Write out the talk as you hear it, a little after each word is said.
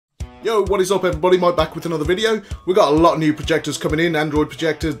Yo, what is up everybody, Mike back with another video. We've got a lot of new projectors coming in, Android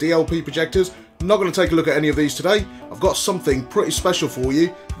projectors, DLP projectors. I'm not going to take a look at any of these today. I've got something pretty special for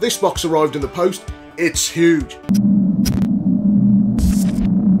you. This box arrived in the post. It's huge.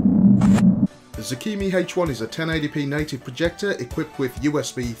 The Zakimi H1 is a 1080p native projector equipped with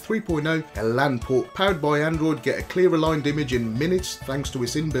USB 3.0, a LAN port, powered by Android. Get a clear aligned image in minutes thanks to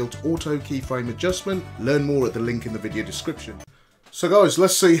its inbuilt auto keyframe adjustment. Learn more at the link in the video description. So guys,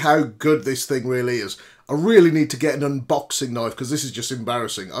 let's see how good this thing really is. I really need to get an unboxing knife because this is just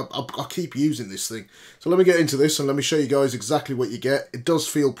embarrassing. I keep using this thing. So let me get into this and let me show you guys exactly what you get. It does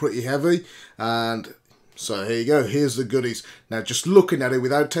feel pretty heavy, and so here you go. Here's the goodies. Now just looking at it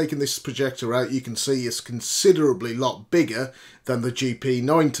without taking this projector out, you can see it's considerably lot bigger than the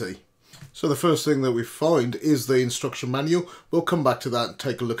GP90. So the first thing that we find is the instruction manual. We'll come back to that and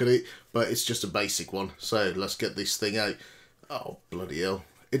take a look at it, but it's just a basic one. So let's get this thing out. Oh, bloody hell.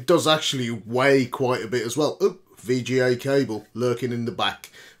 It does actually weigh quite a bit as well. Oh, VGA cable lurking in the back.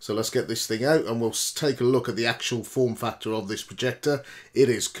 So let's get this thing out and we'll take a look at the actual form factor of this projector. It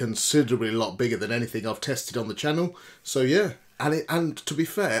is considerably a lot bigger than anything I've tested on the channel. So yeah, and to be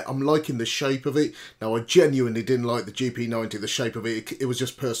fair, I'm liking the shape of it. Now, I genuinely didn't like the GP90, the shape of it. It was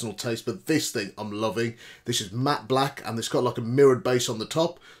just personal taste, but this thing I'm loving. This is matte black and it's got like a mirrored base on the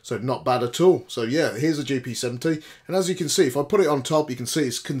top, so not bad at all. So yeah, here's a GP70, and as you can see, if I put it on top, you can see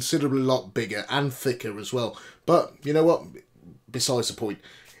it's considerably a lot bigger and thicker as well. But you know what? Besides the point.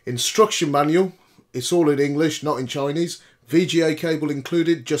 Instruction manual, it's all in English, not in Chinese. VGA cable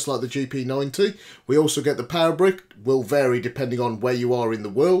included, just like the GP90. We also get the power brick, will vary depending on where you are in the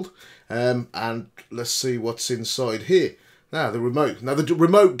world. And let's see what's inside here. Now the remote. Now the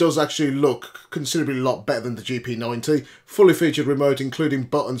remote does actually look considerably a lot better than the GP90. Fully featured remote including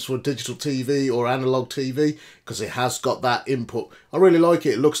buttons for digital TV or analog TV, because it has got that input. I really like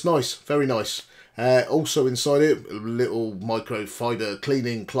it, it looks nice, very nice. Also inside it, a little microfiber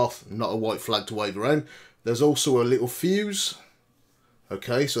cleaning cloth, not a white flag to wave around. There's also a little fuse.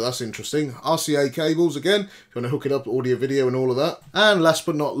 Okay, so that's interesting. RCA cables again, if you want to hook it up, audio, video and all of that. And last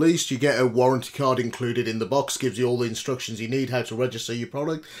but not least, you get a warranty card included in the box. Gives you all the instructions you need, how to register your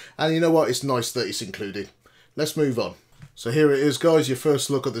product. And you know what, it's nice that it's included. Let's move on. So here it is guys, your first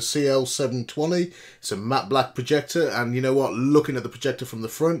look at the CL720. It's a matte black projector, and you know what, looking at the projector from the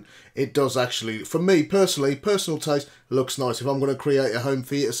front, it does actually, for me personally, personal taste, looks nice. If I'm going to create a home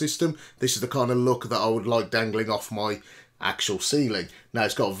theatre system, this is the kind of look that I would like dangling off my actual ceiling. Now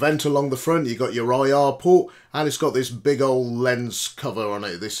it's got a vent along the front, you got your IR port, and it's got this big old lens cover on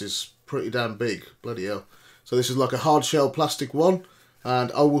it. This is pretty damn big, bloody hell. So this is like a hard shell plastic one.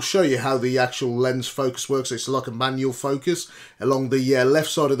 And I will show you how the actual lens focus works. It's like a manual focus. Along the left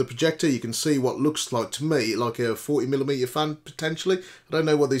side of the projector, you can see what looks like, to me, like a 40mm fan, potentially. I don't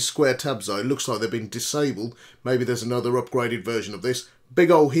know what these square tabs are. It looks like they've been disabled. Maybe there's another upgraded version of this. Big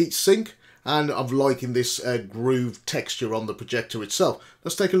old heat sink. And I'm liking this groove texture on the projector itself.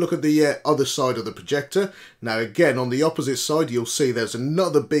 Let's take a look at the other side of the projector. Now again, on the opposite side, you'll see there's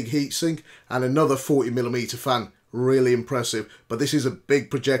another big heat sink and another 40mm fan. Really impressive, but this is a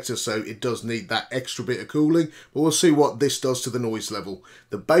big projector, so it does need that extra bit of cooling, but we'll see what this does to the noise level.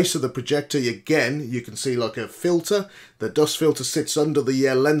 The base of the projector, again, you can see like a filter. The dust filter sits under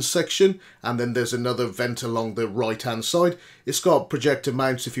the lens section, and then there's another vent along the right hand side. It's got projector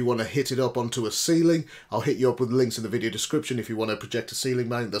mounts if you want to hit it up onto a ceiling. I'll hit you up with links in the video description if you want a projector ceiling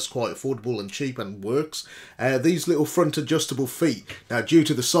mount. That's quite affordable and cheap and works. These little front adjustable feet. Now due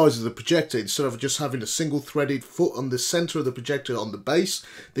to the size of the projector, instead of just having a single threaded foot on the center of the projector on the base,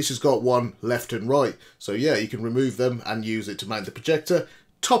 this has got one left and right. So yeah, you can remove them and use it to mount the projector.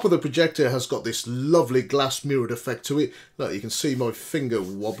 Top of the projector has got this lovely glass mirrored effect to it. Look, you can see my finger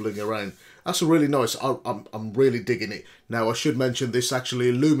wobbling around. That's a really nice, I'm really digging it. Now I should mention this actually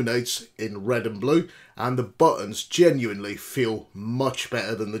illuminates in red and blue, and the buttons genuinely feel much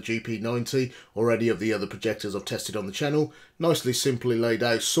better than the GP90 or any of the other projectors I've tested on the channel. Nicely simply laid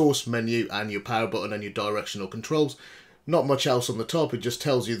out, source, menu and your power button and your directional controls. Not much else on the top, it just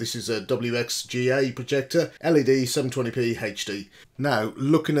tells you this is a WXGA projector, LED 720p HD. Now,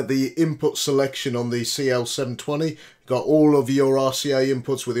 looking at the input selection on the CL720, got all of your RCA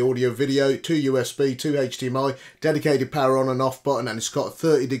inputs with the audio video, 2 USB, 2 HDMI, dedicated power on and off button, and it's got a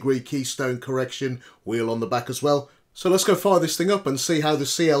 30-degree keystone correction wheel on the back as well. So let's go fire this thing up and see how the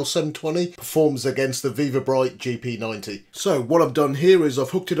CL720 performs against the Viva Bright GP90. So what I've done here is I've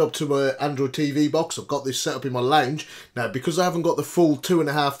hooked it up to my Android TV box. I've got this set up in my lounge. Now because I haven't got the full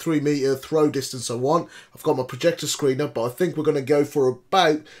 2.5–3 meter throw distance I want, I've got my projector screen up, but I think we're going to go for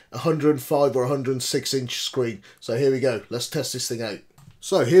about 105 or 106 inch screen. So here we go, let's test this thing out.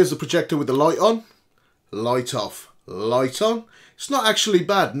 So here's the projector with the light on, light off, light on. It's not actually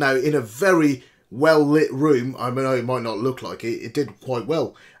bad. Now in a very well lit room, I mean it might not look like it, it did quite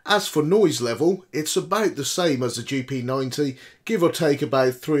well. As for noise level, it's about the same as the GP90, give or take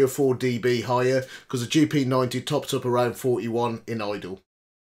about 3 or 4 dB higher, because the GP90 tops up around 41 in idle.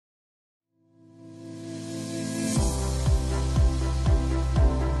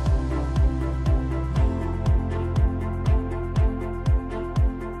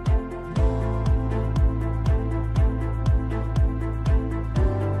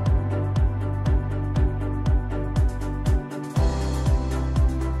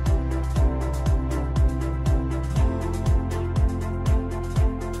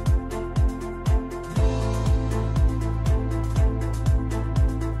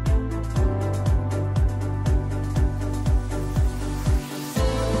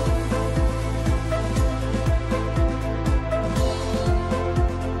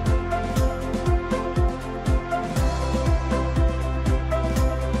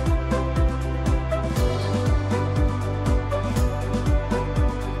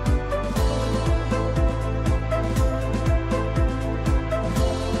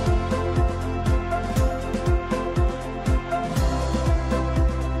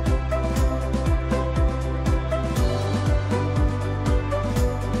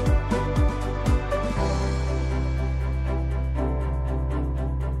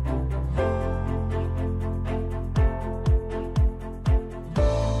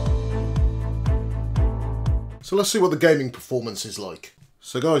 So let's see what the gaming performance is like.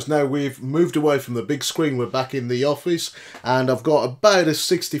 So guys, now we've moved away from the big screen, we're back in the office, and I've got about a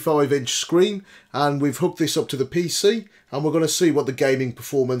 65-inch screen, and we've hooked this up to the PC, and we're going to see what the gaming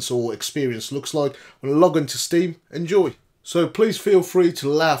performance or experience looks like. I'm going to log into Steam. Enjoy. So please feel free to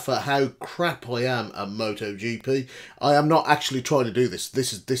laugh at how crap I am at MotoGP. I am not actually trying to do this.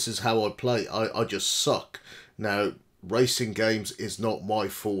 This is how I play. I just suck. Now, racing games is not my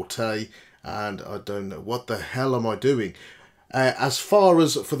forte, and I don't know what the hell am I doing. As far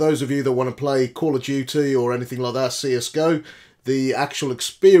as for those of you that want to play Call of Duty or anything like that, CSGO, the actual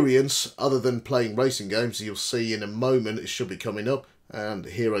experience other than playing racing games, you'll see in a moment, it should be coming up. And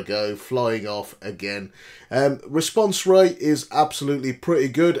here I go, flying off again. Response rate is absolutely pretty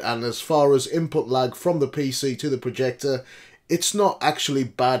good, and as far as input lag from the PC to the projector, it's not actually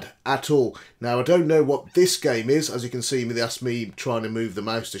bad at all. Now, I don't know what this game is. As you can see, that's me trying to move the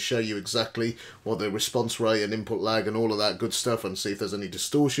mouse to show you exactly what the response rate and input lag and all of that good stuff, and see if there's any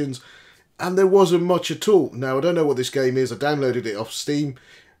distortions. And there wasn't much at all. Now, I don't know what this game is. I downloaded it off Steam.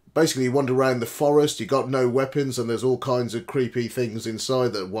 Basically, you wander around the forest, you got no weapons, and there's all kinds of creepy things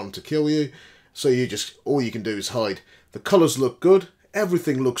inside that want to kill you. So all you can do is hide. The colours look good.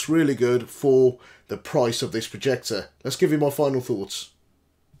 Everything looks really good for the price of this projector. Let's give you my final thoughts.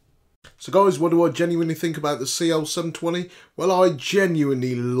 So guys, what do I genuinely think about the CL720? Well, I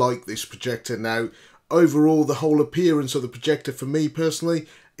genuinely like this projector. Now, overall, the whole appearance of the projector, for me personally,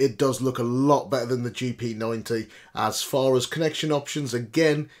 it does look a lot better than the GP90. As far as connection options,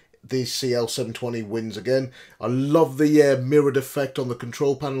 again, the CL720 wins again. I love the mirrored effect on the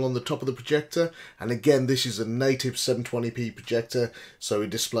control panel on the top of the projector, and again, this is a native 720p projector, so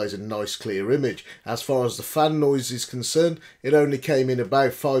it displays a nice clear image. As far as the fan noise is concerned, it only came in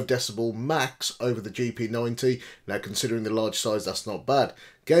about 5 decibel max over the GP90. Now, considering the large size, that's not bad.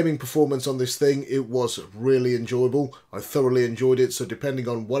 Gaming performance on this thing, it was really enjoyable. I thoroughly enjoyed it, so depending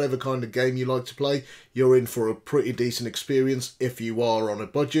on whatever kind of game you like to play, you're in for a pretty decent experience if you are on a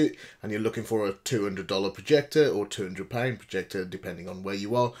budget and you're looking for a $200 projector or £200 projector, depending on where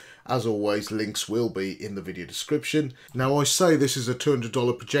you are. As always, links will be in the video description. Now, I say this is a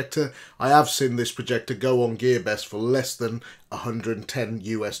 $200 projector. I have seen this projector go on GearBest for less than $110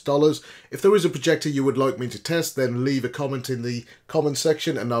 US. If there is a projector you would like me to test, then leave a comment in the comment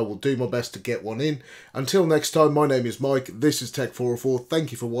section and I will do my best to get one in. Until next time, my name is Mike, this is Tech404,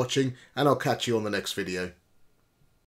 thank you for watching, and I'll catch you on the next video.